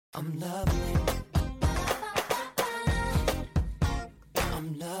I'm loving it.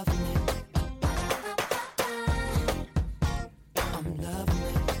 I'm loving it. I'm loving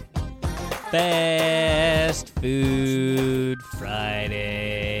it. Fast Food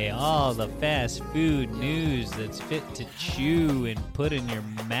Friday. All the fast food news that's fit to chew and put in your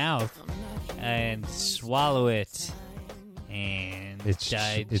mouth and swallow it and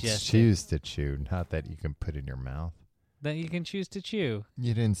digest It's choose to chew, not that you can put in your mouth. that you can choose to chew.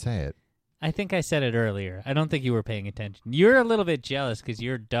 You didn't say it. I think I said it earlier. I don't think you were paying attention. You're a little bit jealous because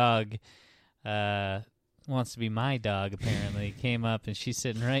your dog wants to be my dog, apparently. Came up, and she's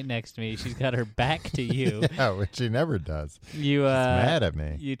sitting right next to me. She's got her back to you. Yeah, which she never does. You She's mad at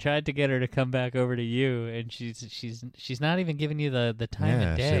me. You tried to get her to come back over to you, and she's not even giving you the time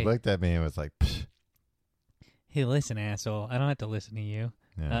of day. She looked at me and was like, Psh. Hey, listen, asshole. I don't have to listen to you.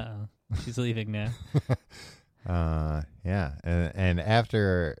 Yeah. Uh-oh. She's leaving now. Yeah. And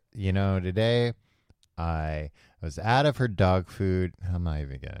after, today I was out of her dog food. I'm not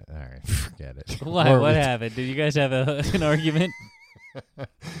even going to, all right, forget it. Why? What happened? Did you guys have an argument?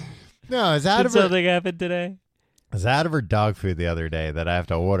 No, I was out Did of her. something happen today? I was out of her dog food the other day that I have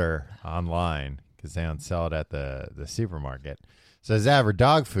to order online because they don't sell it at the supermarket. So I was out of her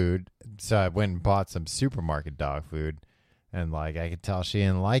dog food, so I went and bought some supermarket dog food, and I could tell she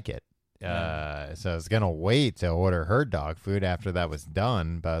didn't like it. So I was going to wait to order her dog food after that was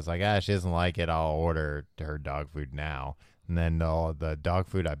done, but I was like, she doesn't like it. I'll order her dog food now. And then all the dog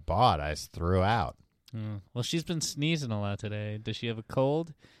food I bought, I just threw out. Well, she's been sneezing a lot today. Does she have a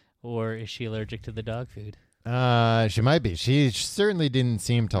cold, or is she allergic to the dog food? She might be. She certainly didn't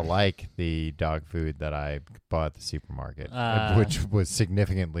seem to like the dog food that I bought at the supermarket, which was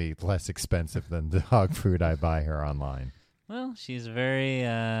significantly less expensive than the dog food I buy her online. Well, she's a very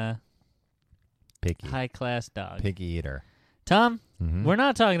Picky. high-class dog. Picky eater. Tom, Mhm. we're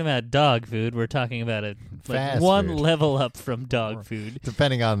not talking about dog food. We're talking about Fast one food. level up from dog food.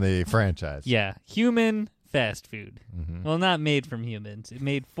 Depending on the franchise. Yeah, human fast food. Mhm. Well, not made from humans. It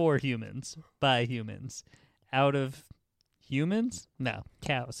made for humans, by humans. Out of humans? No,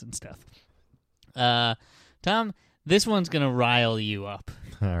 cows and stuff. Tom, this one's going to rile you up.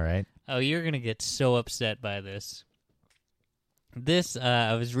 All right. Oh, you're going to get so upset by this. This,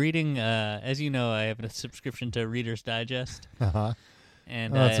 I was reading, as you know, I have a subscription to Reader's Digest. Uh-huh.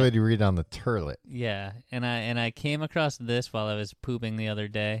 And That's what you read on the turlet. yeah, and I came across this while I was pooping the other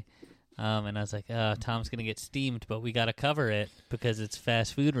day. And I was like, Tom's going to get steamed, but we got to cover it because it's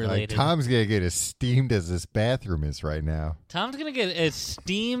fast food related. Tom's going to get as steamed as this bathroom is right now. Tom's going to get as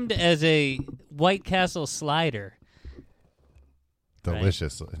steamed as a White Castle slider.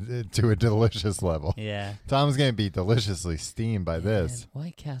 Delicious. To a delicious level. Yeah. Tom's going to be deliciously steamed by this. Man,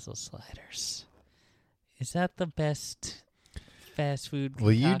 White Castle sliders. Is that the best fast food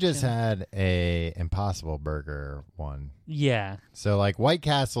Well, you just concoction? had a Impossible Burger one. Yeah. So, White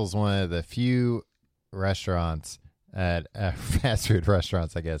Castle's one of the few restaurants at fast food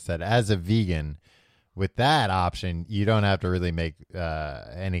restaurants, I guess, that as a vegan, with that option, you don't have to really make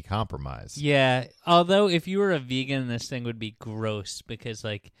any compromise. Yeah. Although, if you were a vegan, this thing would be gross because,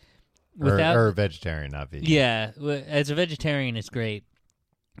 without or vegetarian, not vegan. Yeah, as a vegetarian, it's great,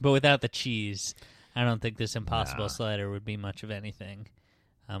 but without the cheese, I don't think this Impossible slider would be much of anything.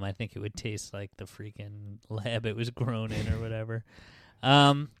 I think it would taste like the freaking lab it was grown in or whatever.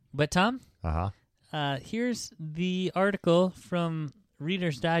 But Tom, here's the article from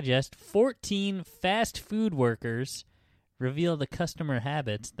Reader's Digest. 14 fast food workers reveal the customer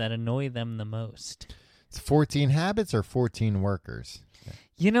habits that annoy them the most. It's 14 habits or 14 workers?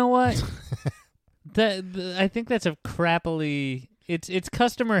 You know what? I think that's a crappily... It's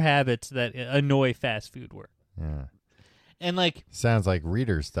customer habits that annoy fast food work. Yeah. And Sounds like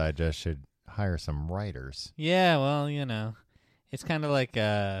Reader's Digest should hire some writers. yeah, well, it's kind of like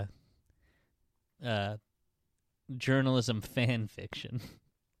journalism fan fiction.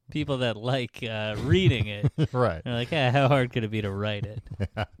 People that like reading it. Right. They're like, how hard could it be to write it?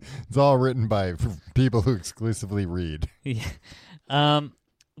 Yeah. It's all written by people who exclusively read. Yeah.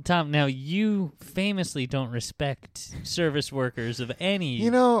 Tom, now you famously don't respect service workers of any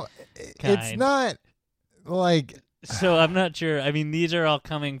It's kind. not like... So I'm not sure. I mean, these are all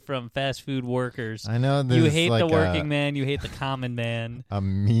coming from fast food workers. I know You there's hate like the working man. You hate the common man. a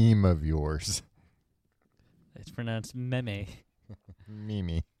meme of yours. It's pronounced meme.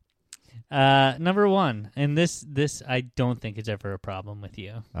 Mimi. Number one, and this I don't think is ever a problem with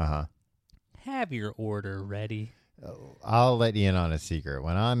you. Uh-huh. Have your order ready. I'll let you in on a secret.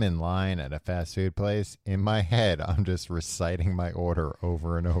 When I'm in line at a fast food place, in my head, I'm just reciting my order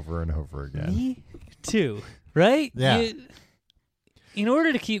over and over and over again. Me too, right? Yeah. In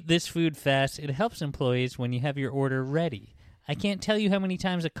order to keep this food fast, it helps employees when you have your order ready. I can't tell you how many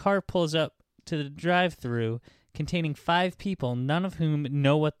times a car pulls up to the drive-thru containing 5 people, none of whom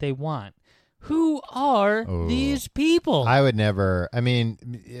know what they want. Who are these people? I would never. I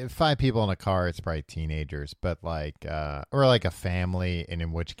mean, 5 people in a car, it's probably teenagers, but like, or like a family, and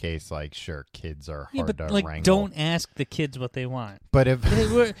in which case, like, sure, kids are hard to like, wrangle. don't ask the kids what they want. But if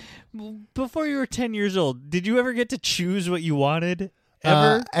Before you were 10 years old, did you ever get to choose what you wanted?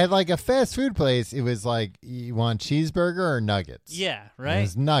 Ever? At like a fast food place, it was like, you want cheeseburger or nuggets? Yeah, And right? it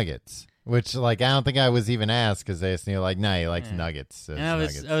was nuggets. Which, like, I don't think I was even asked because they knew, like, no, he likes nuggets. So And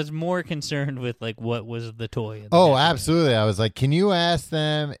it's I was more concerned with, like, what was the toy. in the Oh, neighborhood. absolutely. I was like, can you ask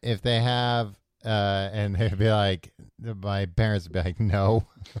them if they have, and they'd be like, my parents would be like, no.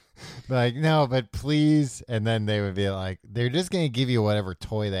 Like, no, but please. And then they would be like, they're just going to give you whatever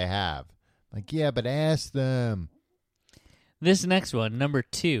toy they have. Like, yeah, but ask them. This next one, number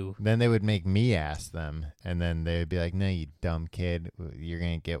 2. Then they would make me ask them. And then they would be like, no, you dumb kid. You're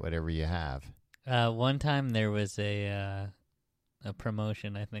going to get whatever you have. One time there was a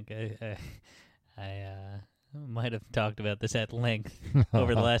promotion. I think I might have talked about this at length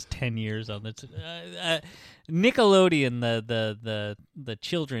over the last 10 years on this. Nickelodeon, the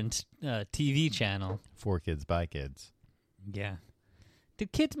children's TV channel. For kids, by kids. Yeah.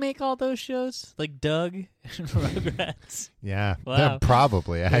 Did kids make all those shows? Like Doug and Rugrats? Yeah. Wow.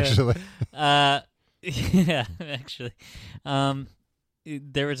 Probably, actually. Yeah, actually.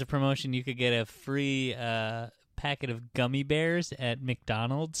 There was a promotion. You could get a free packet of gummy bears at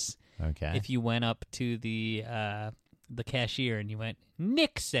McDonald's Okay. if you went up to the cashier and you went,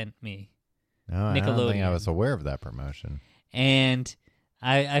 Nick sent me. No, I don't think I Nickelodeon. was aware of that promotion. And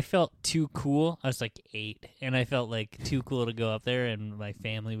I felt too cool. I was like 8, and I felt like too cool to go up there, and my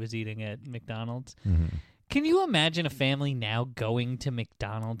family was eating at McDonald's. Mm-hmm. Can you imagine a family now going to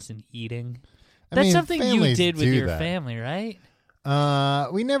McDonald's and eating? I That's mean, something you families did with do your that. family, right?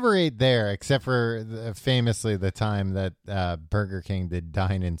 We never ate there, except for famously the time that Burger King did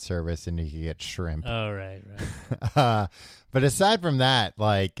dine-in service and you could get shrimp. Oh, right. But aside from that,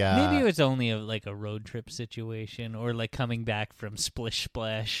 like Maybe it was only a road trip situation, or like coming back from Splish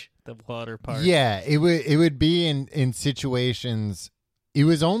Splash, the water park. yeah, it would be in situations. It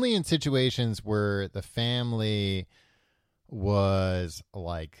was only in situations where the family was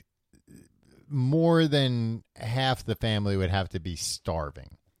like more than half the family would have to be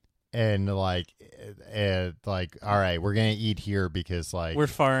starving. And like, all right, we're gonna eat here because like We're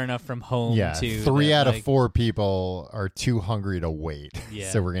far enough from home. yeah, too, 3 that, out of like- 4 people are too hungry to wait, Yeah.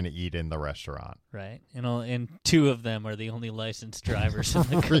 so we're gonna eat in the restaurant. Right, and 2 of them are the only licensed drivers in the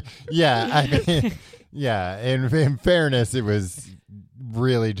country. Yeah, I mean, yeah. In fairness, it was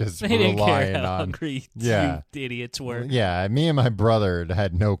really just They didn't care relying how on. hungry Yeah. you idiots were. Yeah, me and my brother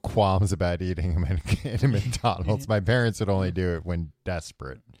had no qualms about eating them at McDonald's. My parents would only do it when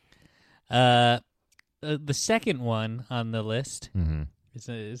desperate. The second one on the list Mm-hmm.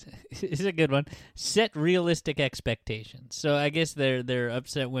 is a good one. Set realistic expectations. So I guess they're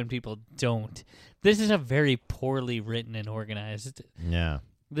upset when people don't. This is a very poorly written and organized. Yeah.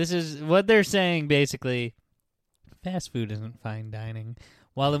 This is what they're saying basically. Fast food isn't fine dining.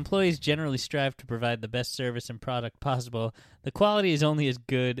 While employees generally strive to provide the best service and product possible, the quality is only as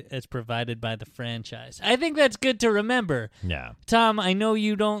good as provided by the franchise. I think that's good to remember. Yeah. Tom, I know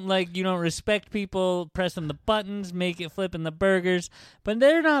you don't respect people pressing the buttons, flipping the burgers, but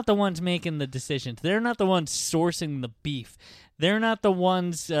they're not the ones making the decisions. They're not the ones sourcing the beef. They're not the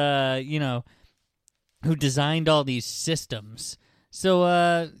ones, who designed all these systems.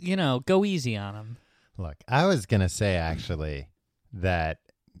 So, go easy on them. Look, I was going to say, actually, that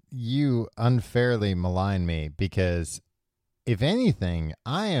you unfairly malign me because, if anything,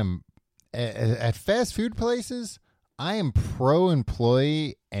 I am, at fast food places, I am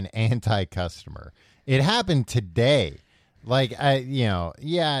pro-employee and anti-customer. It happened today. Like,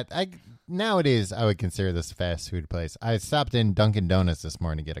 nowadays, I would consider this a fast food place. I stopped in Dunkin' Donuts this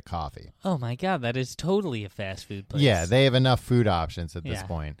morning to get a coffee. Oh, my God, that is totally a fast food place. Yeah, they have enough food options at this Yeah.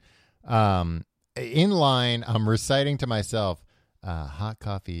 point. In line, I'm reciting to myself, hot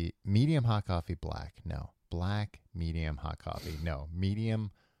coffee, medium hot coffee, black. No, black, medium hot coffee. No,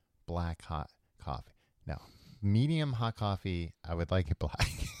 medium, black hot coffee. No, medium hot coffee. I would like it black.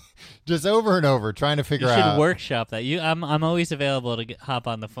 Just over and over, trying to You figure should out. workshop that. I'm always available to hop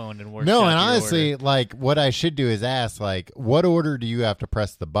on the phone and workshop. No, and your honestly, order. like what I should do is ask, like, what order do you have to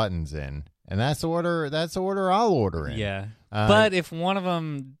press the buttons in? And that's the order. That's the order I'll order in. Yeah. Uh, But if one of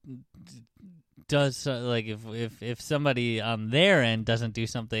them does, if somebody on their end doesn't do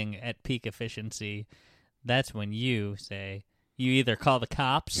something at peak efficiency, that's when you say, you either call the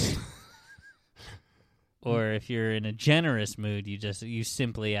cops, or if you're in a generous mood, you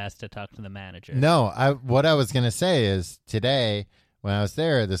simply ask to talk to the manager. No, what I was gonna say is today when I was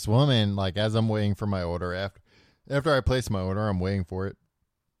there, this woman, like as I'm waiting for my order, after I place my order, I'm waiting for it.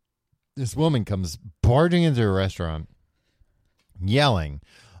 This woman comes barging into a restaurant, yelling,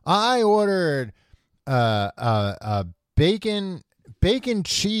 "I ordered bacon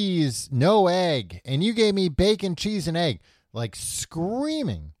cheese, no egg, and you gave me bacon cheese and egg," like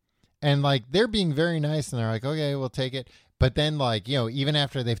screaming. And like they're being very nice, and they're like, "Okay, we'll take it." But then, like, you know, even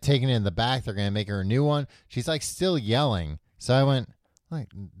after they've taken it in the back, they're gonna make her a new one. She's like still yelling. So I went, like,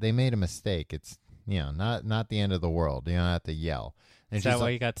 they made a mistake. It's, you know, not the end of the world. You don't have to yell. And Is that why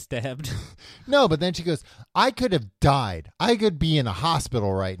like, you got stabbed? no, but then she goes, "I could have died. I could be in a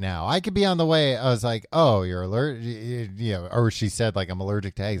hospital right now. I could be on the way." I was like, "Oh, you're allergic?" You know, or she said, like, "I'm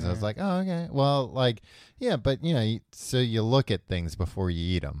allergic to eggs." I was like, "Oh, okay. Well, like, yeah, but, you know, so you look at things before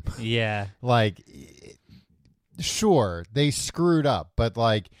you eat them." Yeah. Like, sure, they screwed up, but,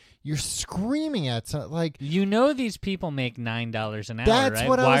 like, you're screaming at some, like, You know these people make $9 an hour, that's right?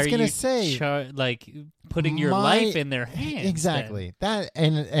 what I Why was are gonna you say. like putting your life in their hands. Exactly. That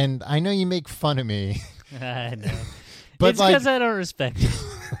and I know you make fun of me. I know. But it's like, because I don't respect you.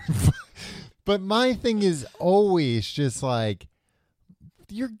 but my thing is always just like,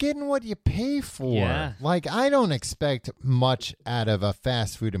 you're getting what you pay for. Yeah. Like, I don't expect much out of a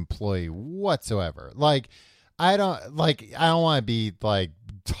fast food employee whatsoever. Like, I don't want to be like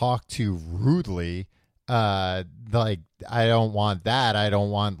talked to rudely. Like, I don't want that. I don't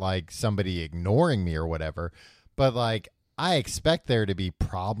want like somebody ignoring me or whatever. But like, I expect there to be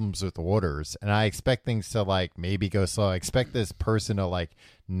problems with orders, and I expect things to like maybe go slow. I expect this person to like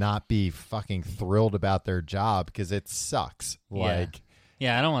not be fucking thrilled about their job because it sucks. Like,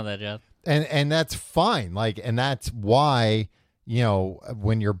 Yeah, I don't want that job. and that's fine. Like, and that's why, you know,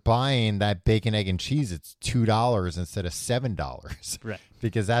 when you're buying that bacon, egg, and cheese, it's $2 instead of $7. Right.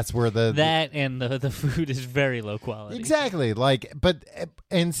 Because that's where and the food is very low quality. exactly. Like, but,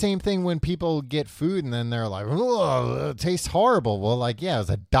 and same thing when people get food and then they're like, "Oh, it tastes horrible." Well, like, yeah, it was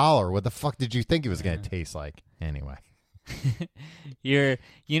 $1. What the fuck did you think it was going to taste like? Anyway. Kenny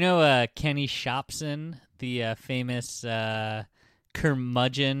Shopson, the famous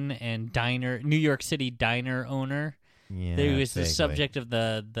curmudgeon and New York City diner owner. Yeah, He was the vaguely. subject of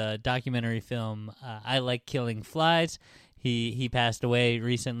the documentary film I Like Killing Flies. He passed away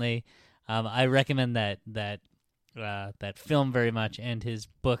recently. I recommend that film very much, and his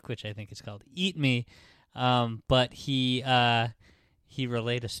book, which I think is called Eat Me. But he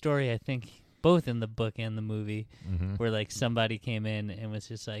relayed a story, I think, both in the book and the movie, where like somebody came in and was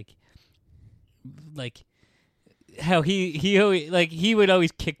just like how he always, like, he would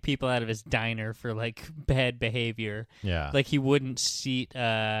always kick people out of his diner for like bad behavior. Yeah. Like, he wouldn't seat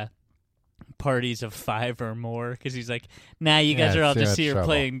parties of 5 or more because he's like, "Nah, you guys are all too just much here trouble.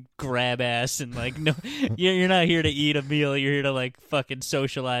 playing grab ass and like, no, you're not here to eat a meal. You're here to like fucking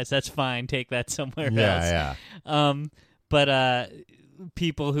socialize. That's fine. Take that somewhere else." Yeah. But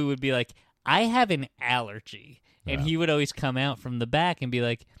people who would be like, "I have an allergy," and Yeah. he would always come out from the back and be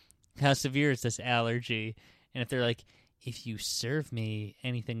like, "How severe is this allergy?" And if they're like, "If you serve me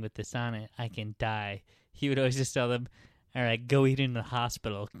anything with this on it, I can die," he would always just tell them, "All right, go eat in the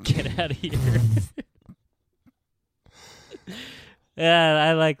hospital. Get out of here." Yeah,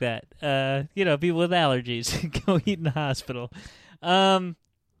 I like that. People with allergies, go eat in the hospital.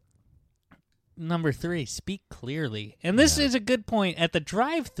 Number 3, speak clearly. And this is a good point. At the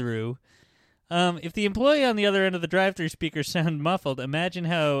drive-thru, if the employee on the other end of the drive-thru speakers sound muffled, imagine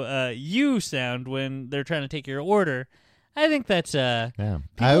how you sound when they're trying to take your order. I think that's Yeah. people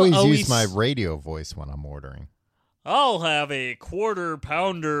I always use always- my radio voice when I'm ordering. "I'll have a quarter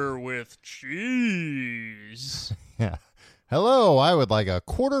pounder with cheese." Yeah. "Hello, I would like a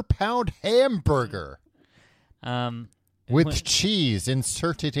 1/4-pound hamburger with when- cheese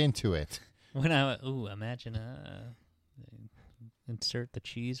inserted into it." Imagine insert the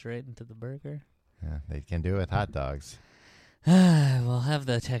cheese right into the burger. Yeah, they can do it with hot dogs. We'll have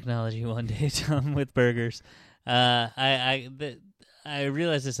the technology one day, Tom, with burgers. I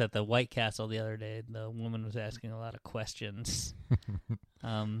realized this at the White Castle the other day. The woman was asking a lot of questions,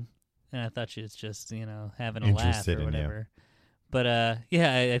 and I thought she was just having a laugh Interested or in you. whatever. But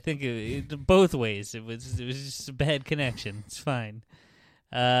I think it both ways. It was just a bad connection. It's fine.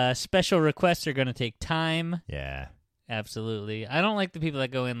 Special requests are going to take time. Yeah. Absolutely. I don't like the people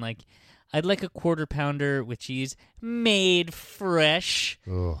that go in like, "I'd like a 1/4 pounder with cheese made fresh."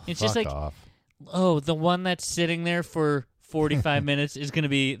 Ooh, It's just fuck like, off. oh, the one that's sitting there for 45 minutes is going to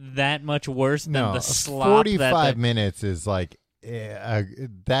be that much worse than No, the slop. 45 minutes is like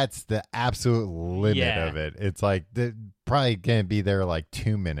that's the absolute limit Yeah. of it. It's like probably gonna be there like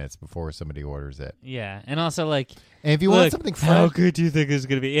 2 minutes before somebody orders it. Yeah, and also like, And if you look, want something how fresh, good do you think it's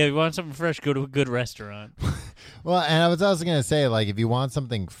gonna be? Yeah, if you want something fresh, go to a good restaurant. well, and I was also gonna say, like, if you want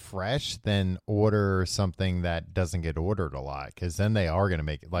something fresh, then order something that doesn't get ordered a lot, because then they are gonna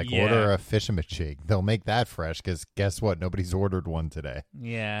make it. Like, Yeah. order a fish and chick. They'll make that fresh, because guess what? Nobody's ordered one today.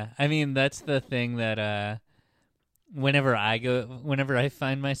 Yeah, I mean that's the thing that whenever I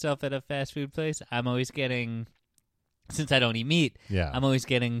find myself at a fast food place, I'm always getting, since I don't eat meat, Yeah, I'm always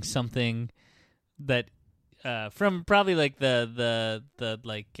getting something that from probably like the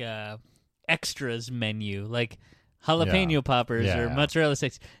like extras menu, like jalapeno poppers Yeah, or yeah. mozzarella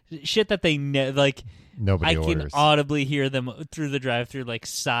sticks, shit that they like. nobody I can orders. audibly hear them through the drive-thru like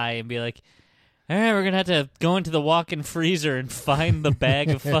sigh and be like, all right, we're going to have to go into the walk-in freezer and find the bag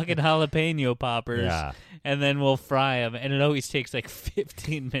of fucking jalapeno poppers, Yeah. and then we'll fry them. And it always takes like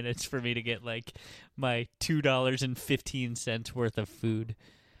 15 minutes for me to get like my $2.15 worth of food.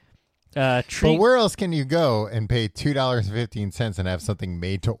 But where else can you go and pay $2.15 and have something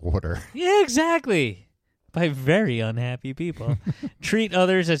made to order? Yeah, exactly. By very unhappy people. Treat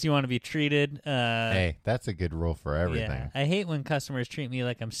others as you want to be treated. Hey, that's a good rule for everything. Yeah, I hate when customers treat me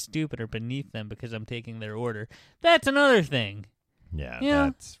like I'm stupid or beneath them because I'm taking their order. That's another thing. Yeah, Yeah.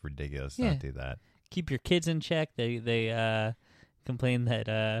 that's ridiculous. Yeah. Don't do that. Keep your kids in check. They complain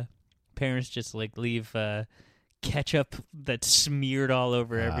that parents just like leave ketchup that's smeared all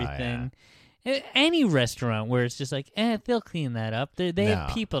over everything. Any restaurant where it's just like, they'll clean that up. They have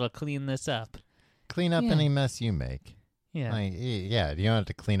No. people to clean this up. Clean up Yeah. any mess you make. Yeah. Like, yeah, you don't have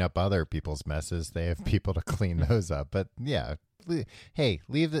to clean up other people's messes. They have people to clean those up. But yeah, hey,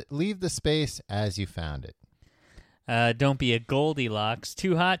 leave the space as you found it. Don't be a Goldilocks.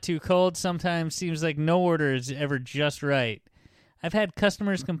 Too hot, too cold. Sometimes seems like no order is ever just right. I've had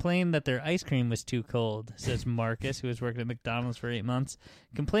customers complain that their ice cream was too cold, says Marcus, who has worked at McDonald's for 8 months.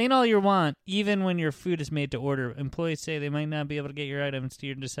 Complain all you want, even when your food is made to order. Employees say they might not be able to get your items to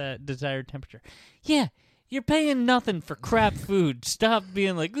your desired temperature. Yeah, you're paying nothing for crap food. Stop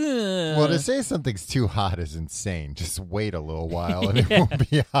being like, ugh. Well, to say something's too hot is insane. Just wait a little while and it won't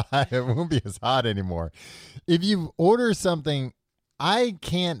be hot. It won't be as hot anymore. If you order something, I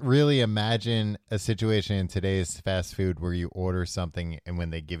can't really imagine a situation in today's fast food where you order something and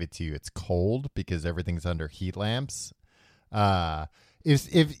when they give it to you, it's cold because everything's under heat lamps.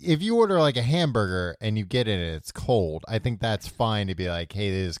 If you order like a hamburger and you get it and it's cold, I think that's fine to be like,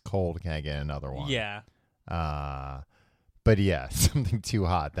 hey, this is cold. Can I get another one? Yeah. But yeah, something too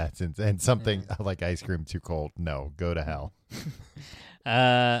hot, and something like ice cream too cold. No, go to hell.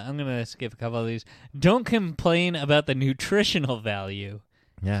 I'm going to skip a couple of these. Don't complain about the nutritional value.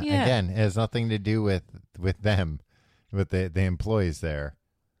 Yeah. Again, it has nothing to do with them, with the employees there.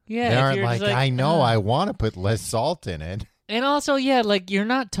 Yeah. They if aren't you're like, just I know I want to put less salt in it. And also, yeah, like you're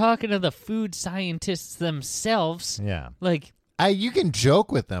not talking to the food scientists themselves. Yeah. Like, You can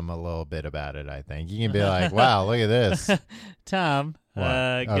joke with them a little bit about it, I think. You can be like, wow, look at this. Tom, What?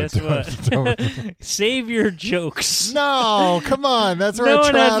 Oh, guess don't- what? Save your jokes. No, come on. That's where No I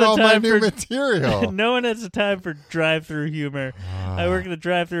one try has out the all my time new for- material. No one has the time for drive-through humor. I work at the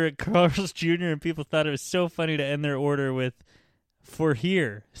drive-through at Carl's Jr., and people thought it was so funny to end their order with, "For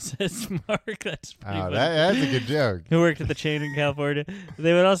here," says Mark. That's pretty funny. That's a good joke. Who worked at the chain in California.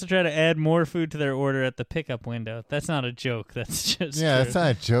 They would also try to add more food to their order at the pickup window. That's not a joke. That's just Yeah, true. that's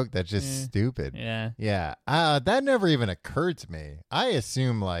not a joke. That's just stupid. Yeah. Yeah. That never even occurred to me. I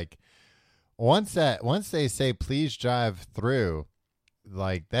assume like once they say please drive through,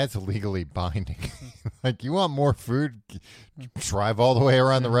 like that's legally binding. Like you want more food, drive all the way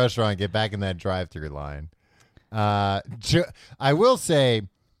around the restaurant, get back in that drive-through line. I will say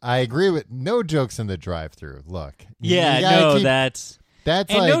I agree with no jokes in the drive-through. Look. Yeah, you gotta no, keep- that's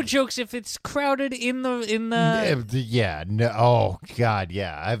that's and like no jokes if it's crowded in the yeah, no. Oh God,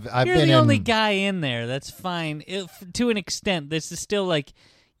 yeah. I've You're been the in, only guy in there. That's fine. To an extent, this is still like,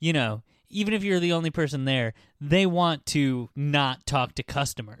 even if you're the only person there, they want to not talk to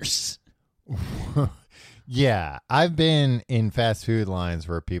customers. Yeah, I've been in fast food lines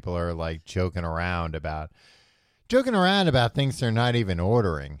where people are like joking around about things they're not even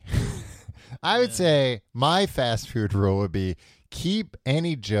ordering. I would say my fast food rule would be keep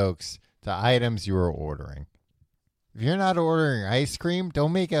any jokes to items you are ordering. If you're not ordering ice cream,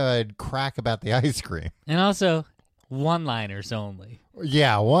 don't make a crack about the ice cream. And also, one-liners only.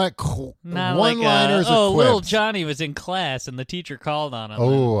 Yeah, Not one-liners like, or little quips. Johnny was in class and the teacher called on him.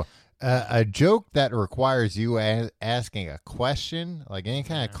 Oh, a joke that requires you asking a question, like any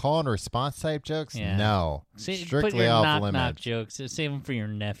kind of call and response type jokes, no, strictly put your off knock limits. jokes. Save them for your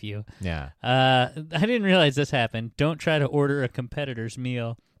nephew. Yeah. I didn't realize this happened. Don't try to order a competitor's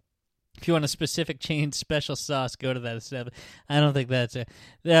meal. If you want a specific chain special sauce, go to that establishment. I don't think that's it.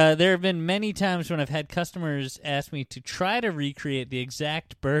 There have been many times when I've had customers ask me to try to recreate the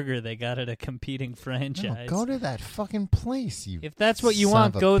exact burger they got at a competing franchise. No, go to that fucking place. If that's what you son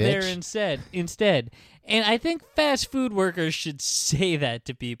want, of a go bitch. there instead. And I think fast food workers should say that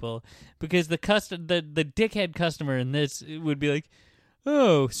to people, because the dickhead customer in this would be like,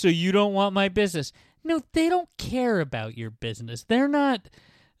 "Oh, so you don't want my business?" No, they don't care about your business. They're not.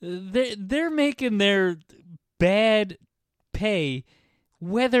 They're making their bad pay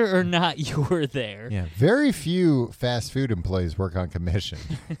whether or not you're there. Yeah, very few fast food employees work on commission.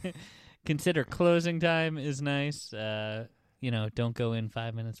 Consider closing time is nice. Don't go in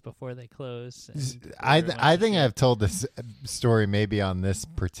 5 minutes before they close. I think I've told this story maybe on this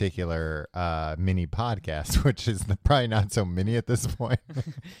particular mini podcast, which is probably not so mini at this point.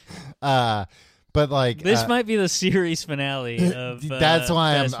 But like this might be the series finale of that's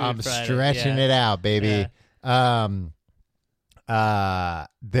why Fast I'm Food Friday. stretching it out, baby. Yeah.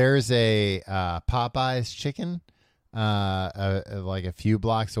 There's a Popeye's chicken like a few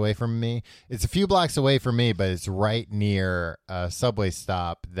blocks away from me. It's a few blocks away from me, but it's right near a subway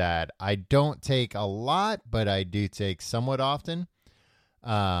stop that I don't take a lot, but I do take somewhat often.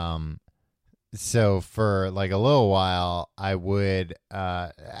 So for like a little while, I would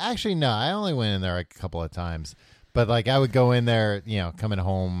actually no, I only went in there a couple of times, but like I would go in there, coming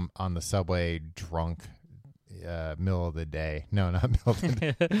home on the subway drunk, middle of the day. No, not middle of the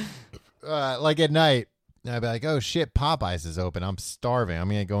day. Like at night, I'd be like, oh shit, Popeyes is open. I'm starving. I'm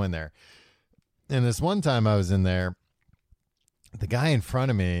gonna go in there. And this one time I was in there, the guy in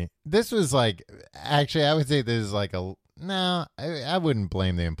front of me. This was like, actually, I would say this is like I wouldn't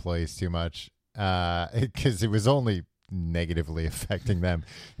blame the employees too much. Because it was only negatively affecting them.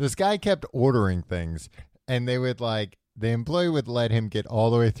 This guy kept ordering things, and the employee would let him get all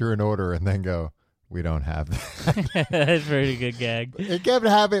the way through an order and then go, "We don't have that." That's a pretty good gag. It kept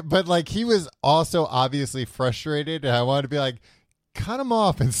happening, but like he was also obviously frustrated, and I wanted to be like, cut him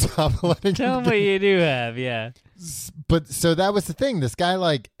off and stop letting Tell him him what you do have, yeah. But so that was the thing. This guy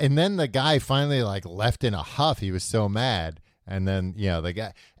and then the guy finally left in a huff. He was so mad. And then, the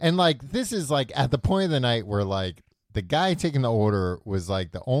guy, and this is at the point of the night where the guy taking the order was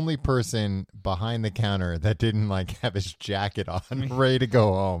the only person behind the counter that didn't have his jacket on, ready to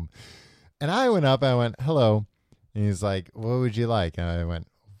go home. And I went up, I went, hello. And he's like, what would you like? And I went,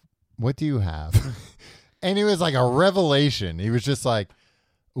 what do you have? And he was like a revelation. He was just like,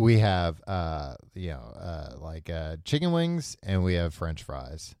 we have, chicken wings and we have French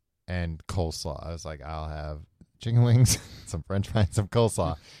fries and coleslaw. I was like, I'll have chicken wings, some French fries, some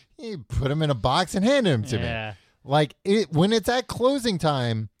coleslaw. He put them in a box and handed them to me. When it's at closing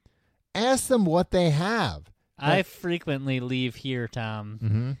time, ask them what they have. I frequently leave here,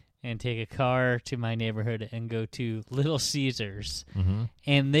 Tom, and take a car to my neighborhood and go to Little Caesars,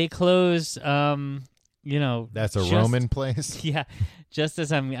 and they close. That's a Roman place. Yeah, just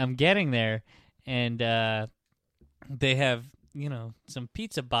as I'm getting there, and they have some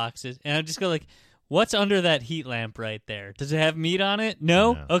pizza boxes, and I just go like, what's under that heat lamp right there? Does it have meat on it?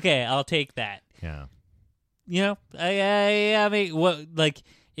 No? Okay, I'll take that. Yeah. I mean,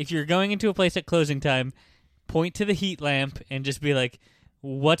 if you're going into a place at closing time, point to the heat lamp and just be like,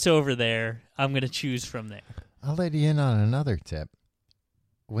 what's over there? I'm going to choose from there. I'll let you in on another tip.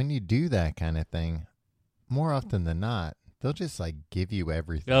 When you do that kind of thing, more often than not, they'll just give you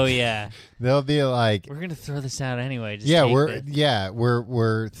everything. Oh yeah. They'll be like, we're gonna throw this out anyway. Just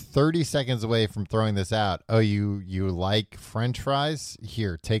we're 30 seconds away from throwing this out. Oh, you like French fries?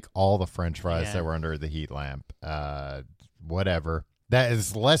 Here, take all the French fries that were under the heat lamp. Whatever. That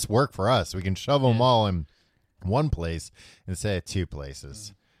is less work for us. We can shove them all in one place instead of two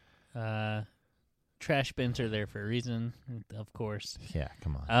places. Trash bins are there for a reason, of course. Yeah,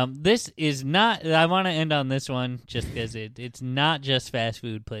 come on. This is not... I want to end on this one just because it's not just fast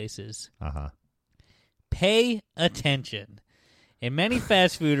food places. Pay attention. In many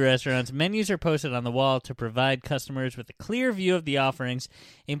fast food restaurants, menus are posted on the wall to provide customers with a clear view of the offerings.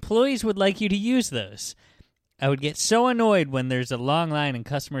 Employees would like you to use those. I would get so annoyed when there's a long line and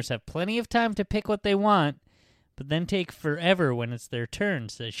customers have plenty of time to pick what they want, but then take forever when it's their turn,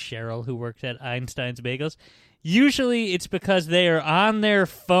 says Cheryl, who worked at Einstein's Bagels. Usually it's because they are on their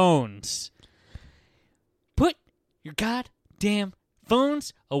phones. Put your goddamn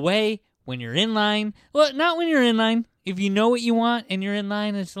phones away when you're in line. Well, not when you're in line. If you know what you want and you're in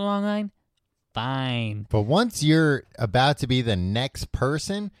line and it's a long line, fine. But once you're about to be the next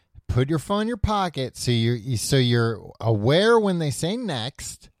person, put your phone in your pocket so you're aware when they say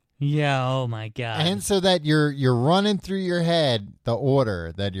next. Yeah, oh my God. And so that you're running through your head the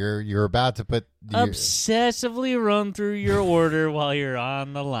order that you're about to put. Obsessively run through your order while you're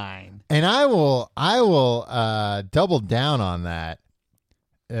on the line. And I will double down on that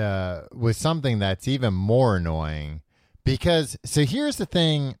with something that's even more annoying. Because so here's the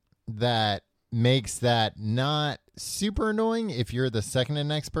thing that makes that not super annoying if you're the second to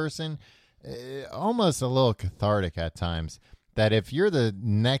next person, almost a little cathartic at times. That if you're the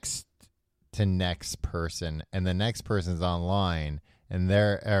next to next person and the next person's online and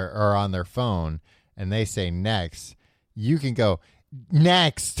they're or on their phone and they say next, you can go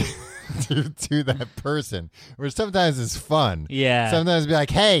next to that person, which sometimes is fun. Yeah. Sometimes be like,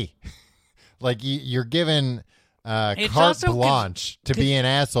 hey, like you're given carte blanche to be an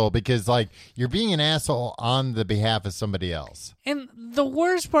asshole because like you're being an asshole on the behalf of somebody else. And the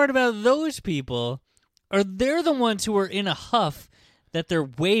worst part about those people are they're the ones who are in a huff that they're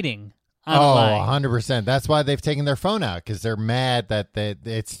waiting online. 100%. That's why they've taken their phone out because they're mad that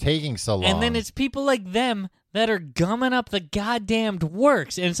it's taking so long. And then it's people like them that are gumming up the goddamned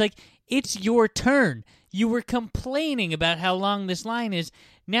works. And it's like, it's your turn. You were complaining about how long this line is.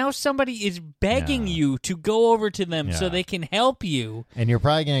 Now somebody is begging you to go over to them so they can help you. And you're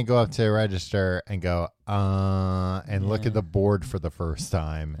probably going to go up to a register and go, and look at the board for the first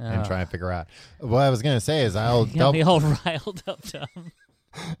time and try and figure out. What I was going to say is I'll be all riled up, Tom.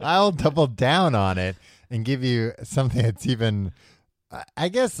 I'll double down on it and give you something that's even, I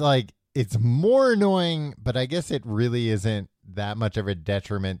guess, like, it's more annoying, but I guess it really isn't that much of a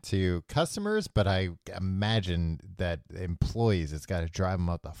detriment to customers, but I imagine that employees, it's got to drive them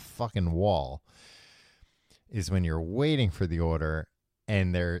up the fucking wall, is when you're waiting for the order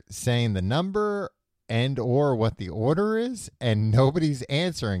and they're saying the number and or what the order is and nobody's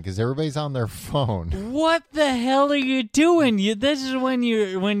answering because everybody's on their phone. What the hell are you doing? This is when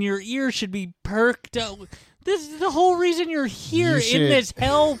your ear should be perked up. This is the whole reason you're here in this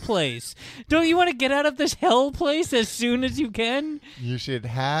hell place. Don't you want to get out of this hell place as soon as you can? You should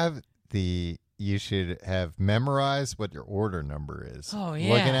have memorized what your order number is. Oh,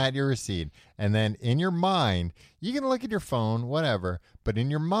 yeah. Looking at your receipt. And then in your mind, you can look at your phone, whatever, but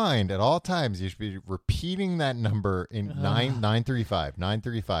in your mind at all times, you should be repeating that number in 935,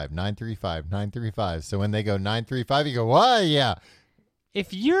 935, 935, 935. So when they go 935, you go, oh, yeah.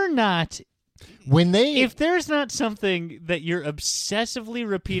 If you're not... If there's not something that you're obsessively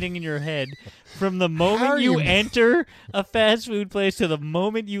repeating in your head from the moment you enter a fast food place to the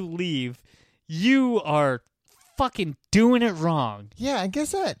moment you leave, you are fucking doing it wrong. Yeah, I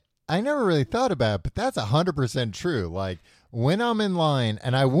guess I never really thought about it, but that's 100% true. Like when I'm in line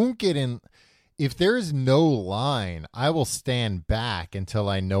and I won't get in, if there's no line, I will stand back until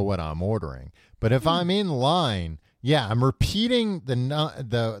I know what I'm ordering. But if I'm in line, yeah, I'm repeating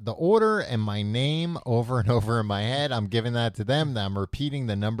the order and my name over and over in my head. I'm giving that to them. I'm repeating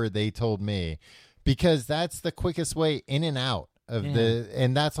the number they told me because that's the quickest way in and out of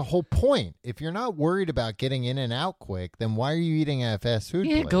and that's the whole point. If you're not worried about getting in and out quick, then why are you eating at a fast food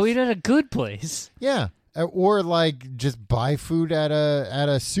place? Go eat at a good place. Yeah. Or like just buy food at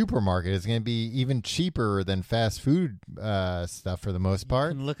a supermarket. It's going to be even cheaper than fast food stuff for the most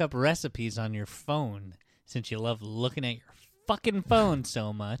part. You can look up recipes on your phone. Since you love looking at your fucking phone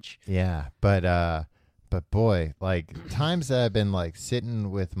so much. Yeah, but boy, like times that I've been like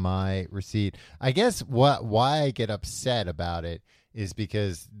sitting with my receipt, I guess why I get upset about it is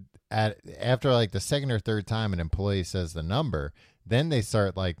because after like the second or third time an employee says the number, then they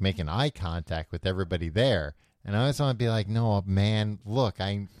start like making eye contact with everybody there. And I always want to be like, no, man, look,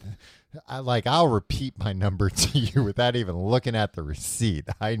 I'll repeat my number to you without even looking at the receipt.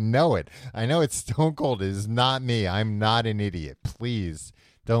 I know it. I know it's stone cold. It is not me. I'm not an idiot. Please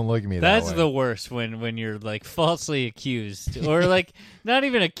don't look at me that way. That's the worst when you're like falsely accused or like not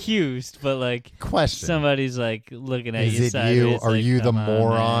even accused, but like question. Somebody's like looking at you. Is it you? Are like, you the on,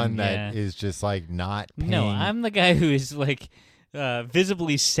 moron man. that is just like not paying? No, I'm the guy who is like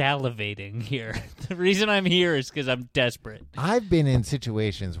visibly salivating here. The reason I'm here is because I'm desperate. I've been in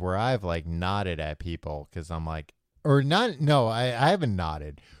situations where I've like nodded at people because I'm like, or not. No, I haven't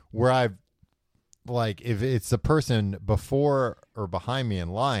nodded. Where I've like, if it's the person before or behind me in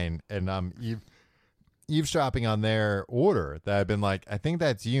line, and I'm eavesdropping on their order, that I've been like, I think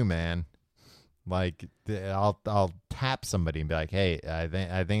that's you, man. Like, I'll tap somebody and be like, hey,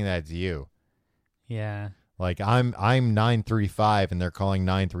 I think that's you. Yeah. Like I'm 935 and they're calling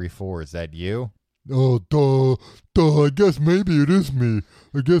 934. Is that you? Oh, duh. I guess maybe it is me.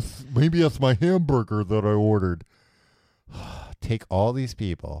 I guess maybe that's my hamburger that I ordered. Take all these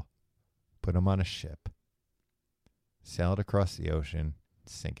people, put them on a ship, sail it across the ocean,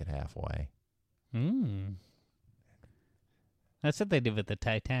 sink it halfway. That's what they did with the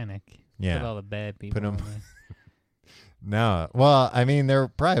Titanic. Yeah. Put all the bad people Put 'em- on there. No. Well, I mean, there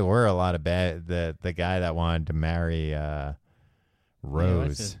probably were a lot of bad. The guy that wanted to marry Yeah, Rose,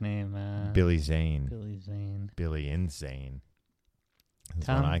 what's his name? Billy Zane. Billy Zane. Billy Insane. That's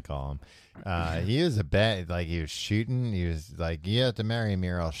Tom? what I call him. He was a bad, like he was shooting. He was like, you have to marry me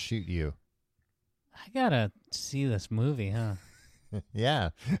or I'll shoot you. I gotta see this movie, huh?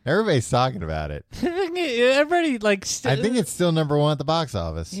 Yeah. Everybody's talking about it. Everybody like. I think it's still number one at the box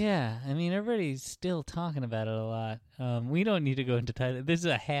office. Yeah, I mean everybody's still talking about it a lot. We don't need to go into title. This is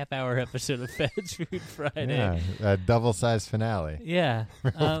a half-hour episode of Fast Food Friday. Yeah, a double-sized finale. Yeah.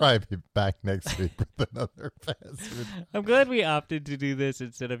 We'll probably be back next week with another fast food. I'm glad we opted to do this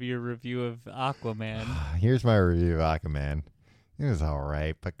instead of your review of Aquaman. Here's my review of Aquaman. It was all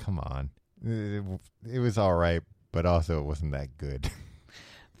right, but come on. It was all right, but also it wasn't that good.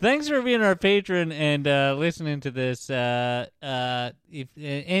 Thanks for being our patron and listening to this. And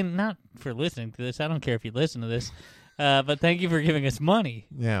not for listening to this. I don't care if you listen to this. But thank you for giving us money.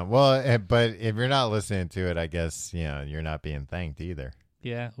 Yeah, well, but if you're not listening to it, I guess, you're not being thanked either.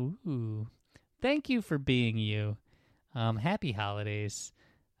 Yeah. Ooh. Thank you for being you. Happy holidays.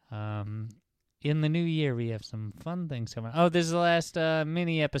 In the new year, we have some fun things coming. Oh, this is the last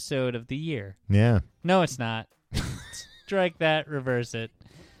mini episode of the year. Yeah. No, it's not. Strike that. Reverse it.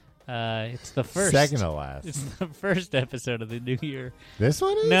 It's the first. Second to last. It's the first episode of the new year. This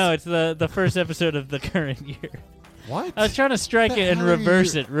one is? No, it's the first episode of the current year. What? I was trying to strike it and hell are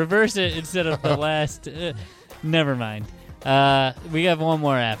reverse you- it. Reverse it instead of the last. Never mind. We have one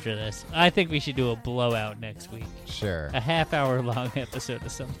more after this. I think we should do a blowout next week. Sure. A half-hour long episode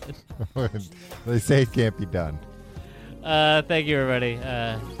of something. They say it can't be done. Thank you, everybody.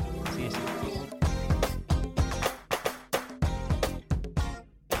 See you soon.